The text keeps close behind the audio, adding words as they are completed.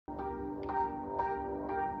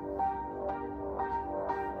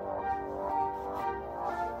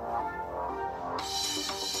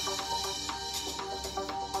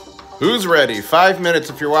Who's ready? 5 minutes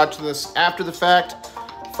if you're watching this after the fact.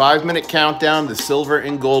 5-minute countdown, the silver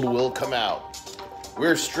and gold will come out.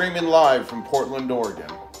 We're streaming live from Portland, Oregon.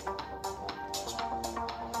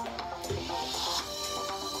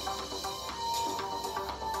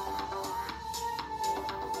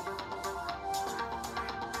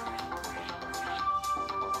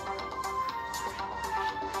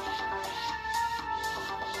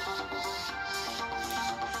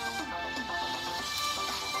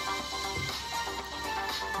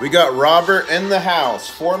 We got Robert in the house.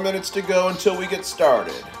 4 minutes to go until we get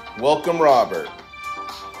started. Welcome, Robert.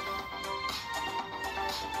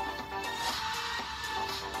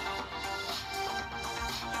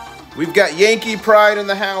 We've got Yankee Pride in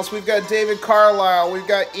the house. We've got David Carlisle. We've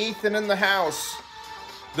got Ethan in the house.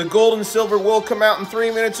 The gold and silver will come out in 3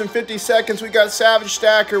 minutes and 50 seconds. We got Savage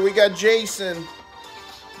Stacker. We got Jason.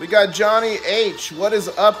 We got Johnny H. What is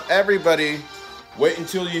up, everybody? Wait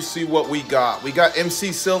until you see what we got. We got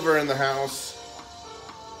MC Silver in the house.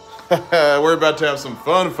 We're about to have some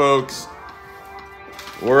fun, folks.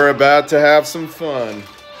 We're about to have some fun.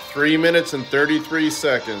 3 minutes and 33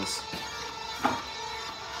 seconds.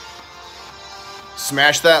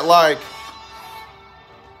 Smash that like.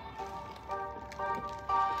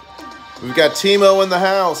 We've got Timo in the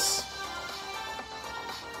house.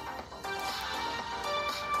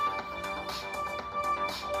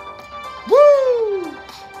 Woo!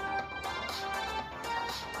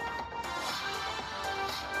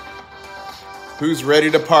 Who's ready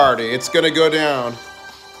to party? It's gonna go down.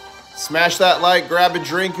 Smash that like, grab a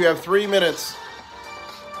drink. You have 3 minutes.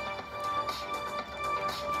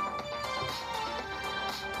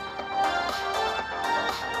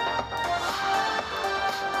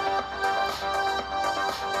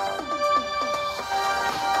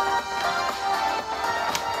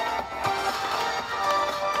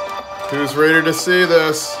 Who's ready to see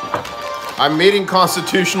this? I'm meeting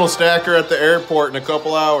Constitutional Stacker at the airport in a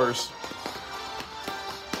couple hours.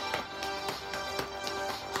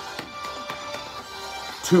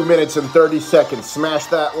 Two minutes and 30 seconds. Smash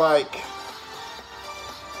that like.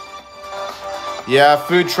 Yeah,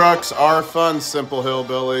 food trucks are fun, Simple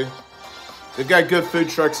Hillbilly. They've got good food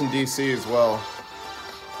trucks in DC as well.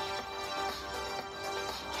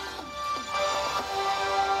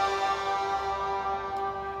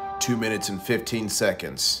 Two minutes and 15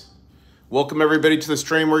 seconds. Welcome everybody to the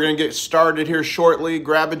stream. We're gonna get started here shortly.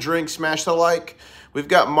 Grab a drink, smash the like. We've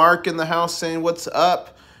got Mark in the house saying what's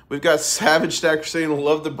up. We've got Savage Stacker saying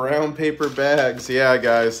love the brown paper bags. Yeah,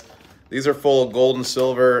 guys, these are full of gold and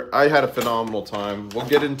silver. I had a phenomenal time. We'll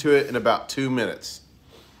get into it in about 2 minutes.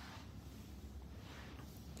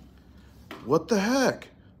 What the heck?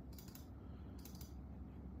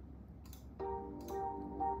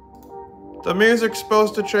 The music's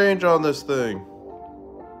supposed to change on this thing.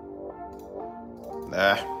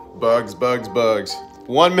 Bugs.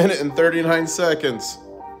 1 minute and 39 seconds.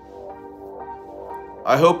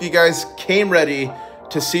 I hope you guys came ready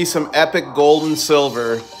to see some epic gold and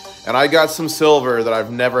silver. And I got some silver that I've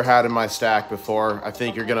never had in my stack before. I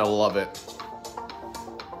think you're gonna love it.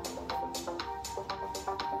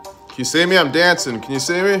 Can you see me? I'm dancing. Can you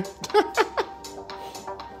see me?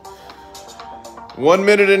 1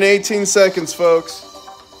 minute and 18 seconds, folks.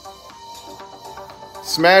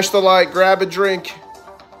 Smash the like, grab a drink.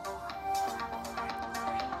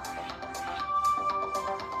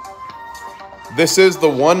 This is the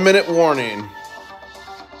 1 minute warning.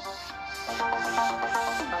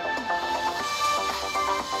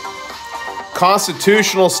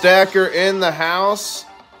 Constitutional Stacker in the house.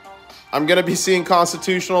 I'm gonna be seeing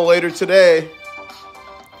Constitutional later today.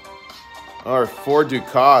 Or 4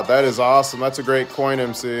 Ducat, that is awesome. That's a great coin,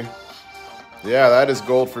 MC. Yeah, that is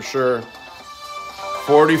gold for sure.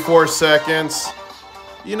 44 seconds.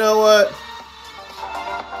 You know what?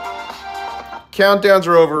 Countdowns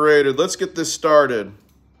are overrated. Let's get this started.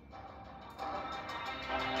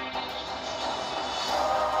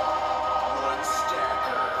 One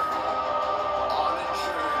stacker on a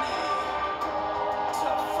journey to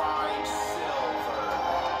find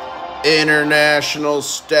silver. International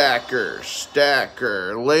Stacker.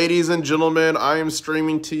 Ladies and gentlemen, I am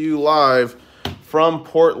streaming to you live from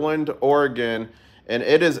Portland, Oregon, and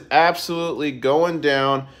it is absolutely going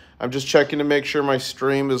down. I'm just checking to make sure my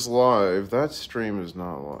stream is live. That stream is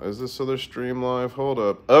not live. Is this other stream live? Hold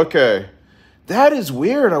up. Okay. That is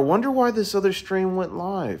weird. I wonder why this other stream went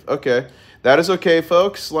live. Okay. That is okay,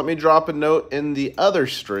 folks. Let me drop a note in the other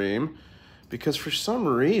stream because for some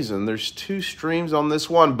reason there's 2 streams on this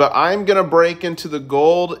one. But I'm going to break into the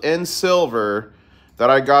gold and silver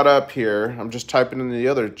that I got up here. I'm just typing in the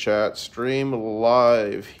other chat. Stream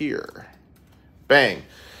live here. Bang.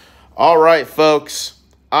 All right, folks.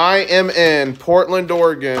 I am in Portland,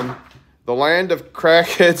 Oregon, the land of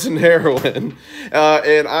crackheads and heroin.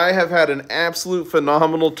 And I have had an absolute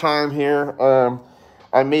phenomenal time here.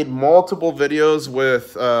 I made multiple videos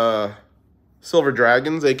with Silver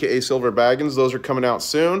Dragons, aka Silver Baggins. Those are coming out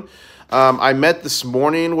soon. I met this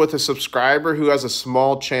morning with a subscriber who has a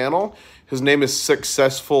small channel. His name is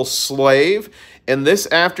Successful Slave. And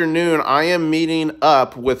this afternoon, I am meeting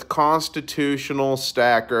up with Constitutional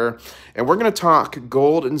Stacker, and we're going to talk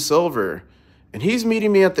gold and silver. And he's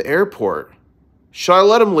meeting me at the airport. Should I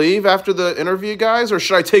let him leave after the interview, guys, or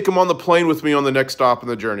should I take him on the plane with me on the next stop in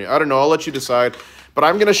the journey? I don't know. I'll let you decide. But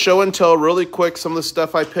I'm going to show and tell really quick some of the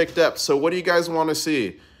stuff I picked up. So what do you guys want to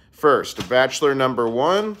see first? Bachelor number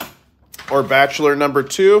 1 or Bachelor number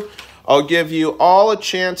 2? I'll give you all a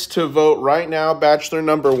chance to vote right now. Bachelor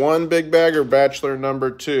number 1, big bag, or Bachelor number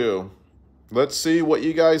 2. Let's see what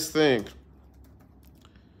you guys think.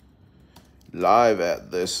 Live at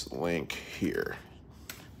this link here.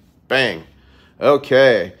 Bang.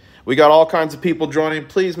 Okay. We got all kinds of people joining.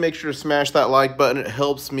 Please make sure to smash that like button. It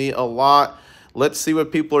helps me a lot. Let's see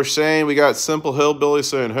what people are saying. We got Simple Hillbilly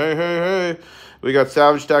saying, hey, hey, hey. We got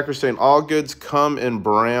Savage Stacker saying, all goods come in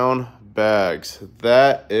brown bags.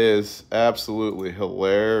 That is absolutely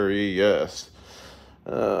hilarious.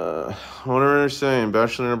 What are they saying?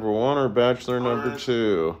 Bachelor number 1 or Bachelor number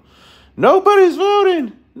 2? Nobody's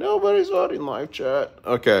voting. Nobody's voting, live chat.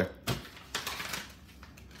 Okay.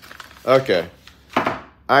 Okay.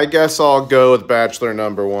 I guess I'll go with Bachelor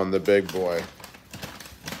number 1, the big boy.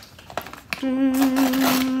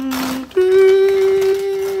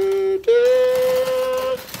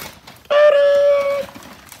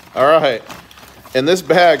 All right, in this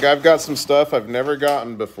bag, I've got some stuff I've never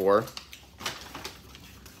gotten before.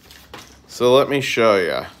 So let me show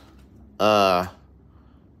you.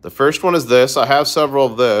 The first one is this. I have several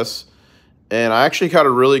of this, and I actually got a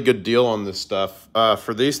really good deal on this stuff.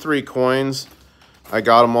 For these 3 coins, I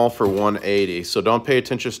got them all for $180. So don't pay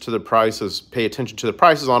attention to the prices. Pay attention to the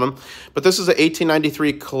prices on them. But this is an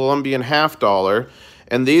 1893 Colombian half dollar,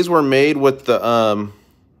 and these were made with the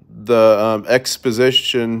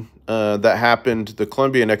exposition that happened, the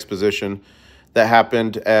Columbian exposition that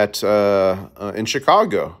happened at in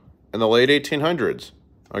Chicago in the late 1800s.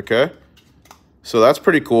 Okay, so that's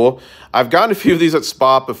pretty cool. I've gotten a few of these at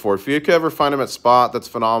Spot before. If you could ever find them at Spot, that's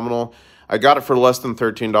phenomenal. I got it for less than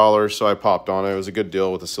 $13, so I popped on it. It was a good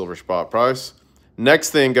deal with the silver spot price.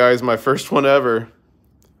 Next thing, guys, my first one ever,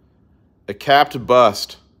 a capped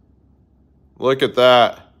bust. Look at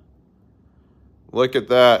that. Look at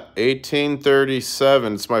that,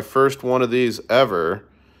 1837. It's my first one of these ever.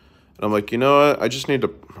 And I'm like, you know what? I just need to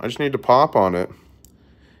pop on it.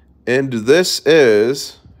 And this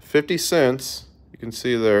is 50 cents. You can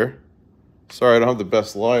see there. Sorry, I don't have the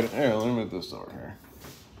best light. Here, let me move this over here.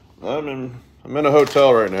 I'm in a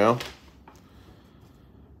hotel right now.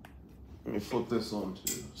 Let me flip this on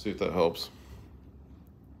too. See if that helps.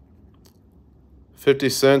 50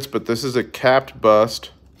 cents, but this is a capped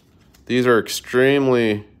bust. These are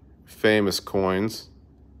extremely famous coins.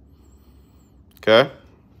 Okay.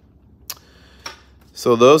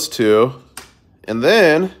 So those 2. And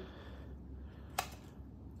then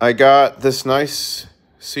I got this nice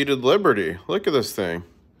seated Liberty. Look at this thing.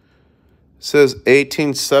 It says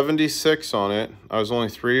 1876 on it. I was only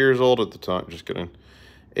 3 years old at the time. Just kidding.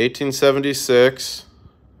 1876.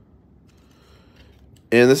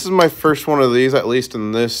 And this is my first one of these, at least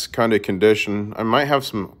in this kind of condition. I might have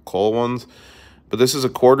some coal ones, but this is a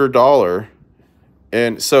 $quarter.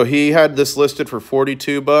 And so he had this listed for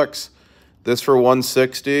 42 bucks, this for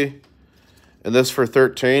 160, and this for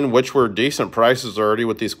 13, which were decent prices already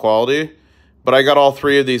with these quality. But I got all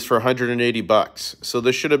 3 of these for 180 bucks. So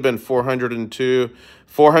this should have been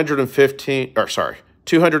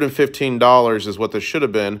 $215 is what this should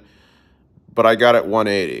have been. But I got it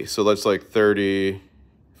 180. So that's like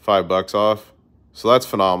 35 bucks off. So that's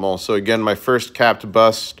phenomenal. So again, my first capped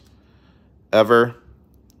bust ever,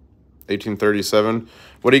 1837.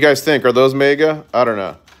 What do you guys think? Are those mega? I don't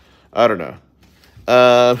know. I don't know.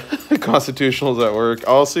 Constitutional's at work.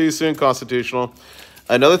 I'll see you soon, Constitutional.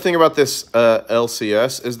 Another thing about this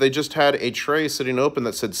LCS is they just had a tray sitting open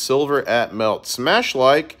that said silver at melt. Smash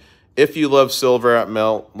like if you love silver at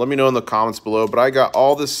melt. Let me know in the comments below. But I got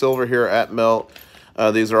all this silver here at melt.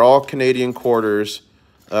 These are all Canadian quarters.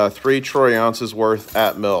 3 troy ounces worth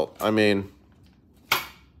at melt. I mean,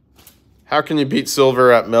 how can you beat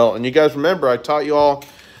silver at melt? And you guys remember, I taught you all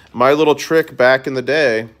my little trick back in the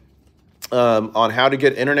day on how to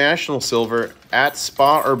get international silver at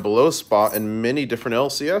spot or below spot in many different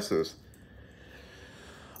LCSs.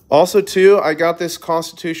 Also, too, I got this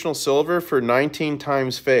constitutional silver for 19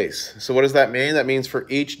 times face. So what does that mean? That means for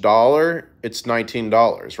each dollar, it's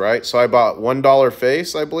 $19, right? So I bought $1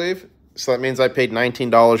 face, I believe. So that means I paid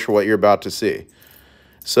 $19 for what you're about to see.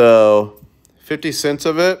 So 50 cents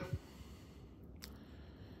of it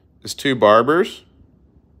is 2 barbers.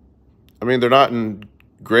 I mean, they're not in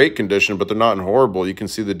great condition, but they're not in horrible. You can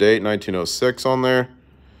see the date, 1906 on there.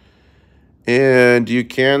 And you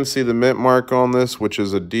can see the mint mark on this, which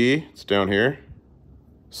is a D. It's down here.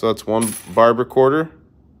 So that's 1 barber quarter.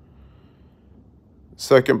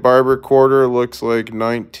 Second barber quarter looks like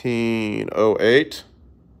 1908.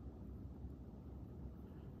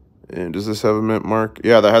 And does this have a mint mark?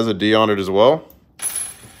 Yeah, that has a D on it as well.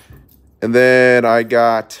 And then I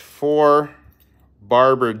got 4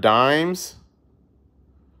 barber dimes.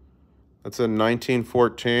 That's in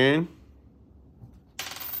 1914.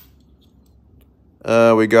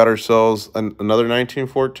 We got ourselves another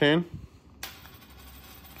 1914.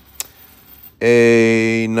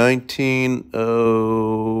 A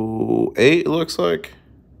 1908, it looks like.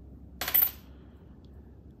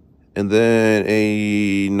 And then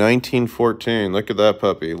a 1914. Look at that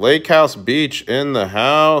puppy. Lake House Beach in the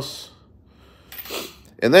house.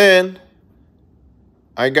 And then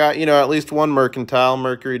I got, you know, at least 1 mercantile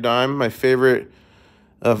mercury dime. My favorite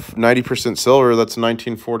of 90% silver. That's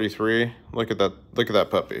 1943. Look at that. Look at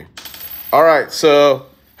that puppy. All right, so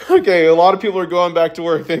okay, a lot of people are going back to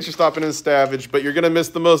work. Thanks for stopping in, Savage, but you're gonna miss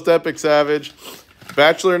the most epic, Savage.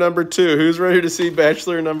 Bachelor number 2. Who's ready to see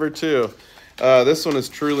Bachelor number 2? This one is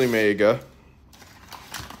truly mega.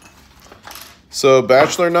 So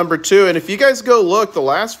Bachelor number 2, and if you guys go look, the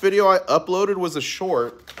last video I uploaded was a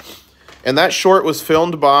short. And that short was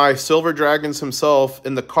filmed by Silver Dragons himself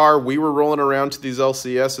in the car we were rolling around to these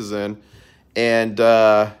LCSs in. And,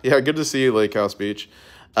 yeah, good to see you, Lake House Beach.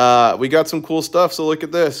 We got some cool stuff, so look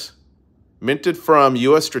at this. Minted from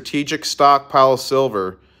U.S. Strategic Stockpile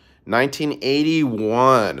Silver,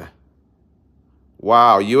 1981.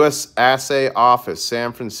 Wow, U.S. Assay Office,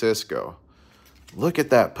 San Francisco. Look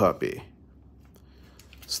at that puppy.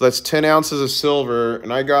 So that's 10 ounces of silver,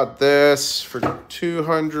 and I got this for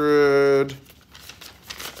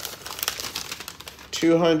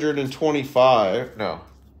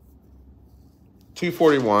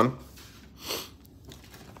 241.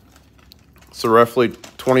 So roughly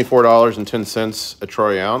 $24.10 a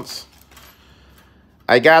troy ounce.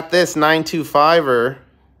 I got this 925er,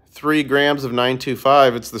 3 grams of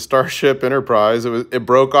 925. It's the Starship Enterprise. It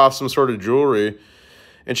broke off some sort of jewelry.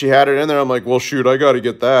 And she had it in there. I'm like, well, shoot, I got to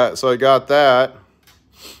get that. So I got that.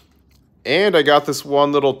 And I got this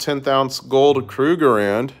one little 10th ounce gold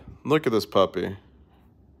Krugerrand. Look at this puppy.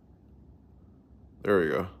 There we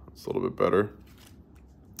go. It's a little bit better.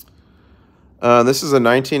 This is a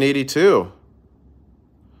 1982.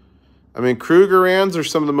 I mean, Krugerrands are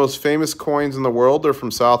some of the most famous coins in the world. They're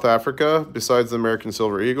from South Africa, besides the American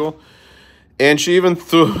Silver Eagle. And she even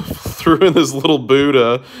threw in this little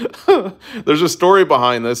Buddha. There's a story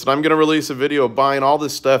behind this, and I'm going to release a video of buying all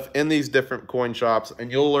this stuff in these different coin shops,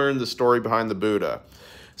 and you'll learn the story behind the Buddha.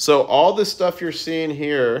 So all this stuff you're seeing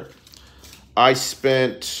here, I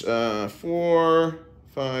spent I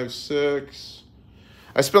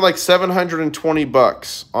spent like 720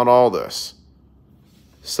 bucks on all this.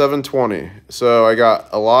 720. So I got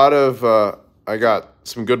a lot of, I got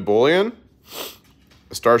some good bullion.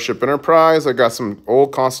 Starship Enterprise. I got some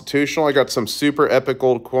old Constitutional. I got some super epic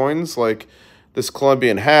old coins like this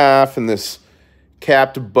Colombian half and this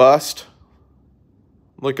capped bust.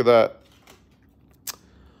 Look at that.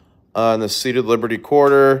 And the seated Liberty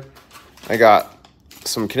quarter. I got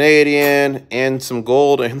some Canadian and some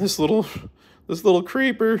gold and this little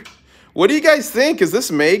creeper. What do you guys think? Is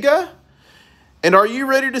this mega? And are you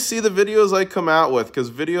ready to see the videos I come out with? Because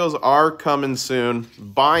videos are coming soon,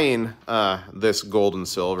 buying this gold and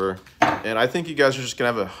silver. And I think you guys are just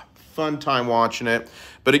going to have a fun time watching it.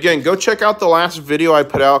 But again, go check out the last video I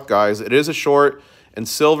put out, guys. It is a short, and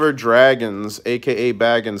Silver Dragons, a.k.a.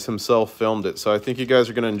 Baggins, himself filmed it. So I think you guys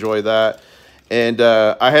are going to enjoy that. And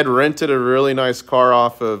I had rented a really nice car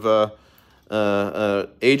off of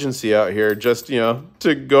agency out here just, you know,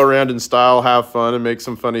 to go around in style, have fun, and make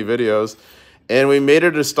some funny videos. And we made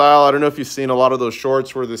it a style. I don't know if you've seen a lot of those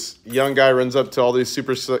shorts where this young guy runs up to all these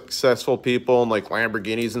super successful people and like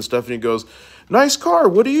Lamborghinis and stuff, and he goes, "Nice car,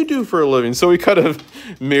 what do you do for a living?" So we kind of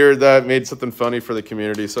mirrored that, made something funny for the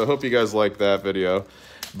community. So I hope you guys like that video.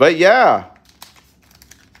 But yeah.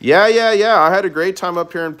 I had a great time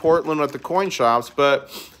up here in Portland at the coin shops, but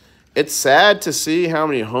it's sad to see how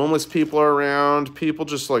many homeless people are around. People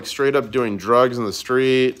just like straight up doing drugs in the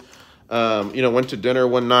street. You know, went to dinner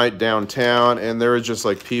one night downtown, and there was just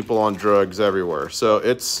like people on drugs everywhere. So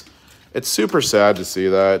it's super sad to see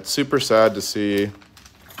that. It's super sad to see,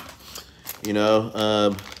 you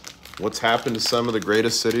know, what's happened to some of the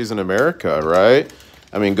greatest cities in America, right?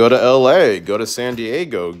 I mean, go to LA, go to San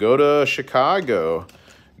Diego, go to Chicago,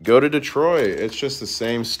 go to Detroit. It's just the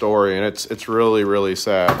same story, and it's really, really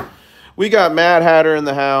sad. We got Mad Hatter in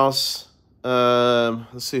the house.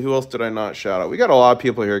 Let's see, who else did I not shout out? We got a lot of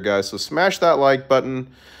people here, guys, so smash that like button.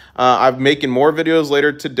 I'm making more videos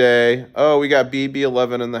later today. Oh, we got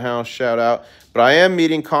BB11 in the house, shout out. But I am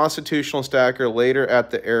meeting Constitutional Stacker later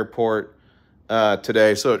at the airport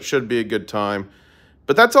today, so it should be a good time.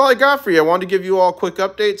 But that's all I got for you. I wanted to give you all a quick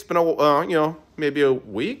update. It's been a, you know, maybe a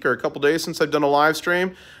week or a couple days since I've done a live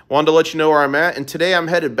stream. Wanted to let you know where I'm at. And today I'm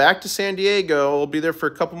headed back to San Diego. I'll be there for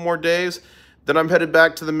a couple more days. Then I'm headed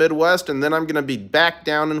back to the Midwest, and then I'm going to be back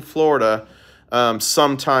down in Florida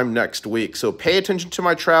sometime next week. So pay attention to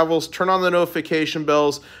my travels. Turn on the notification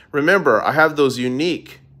bells. Remember, I have those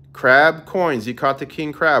unique crab coins. You caught the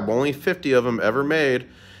king crab. Only 50 of them ever made.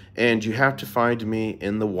 And you have to find me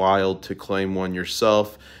in the wild to claim one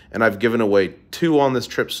yourself. And I've given away 2 on this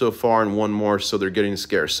trip so far and 1 more, so they're getting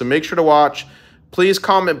scarce. So make sure to watch. Please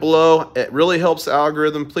comment below. It really helps the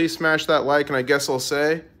algorithm. Please smash that like, and I guess I'll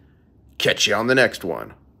say, catch you on the next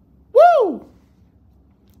one. Woo!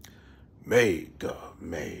 Mega,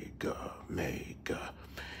 mega, mega,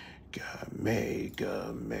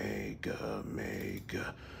 mega, mega,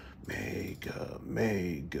 mega. Mega,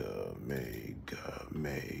 mega, mega,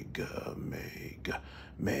 mega, mega,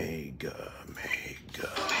 mega, mega.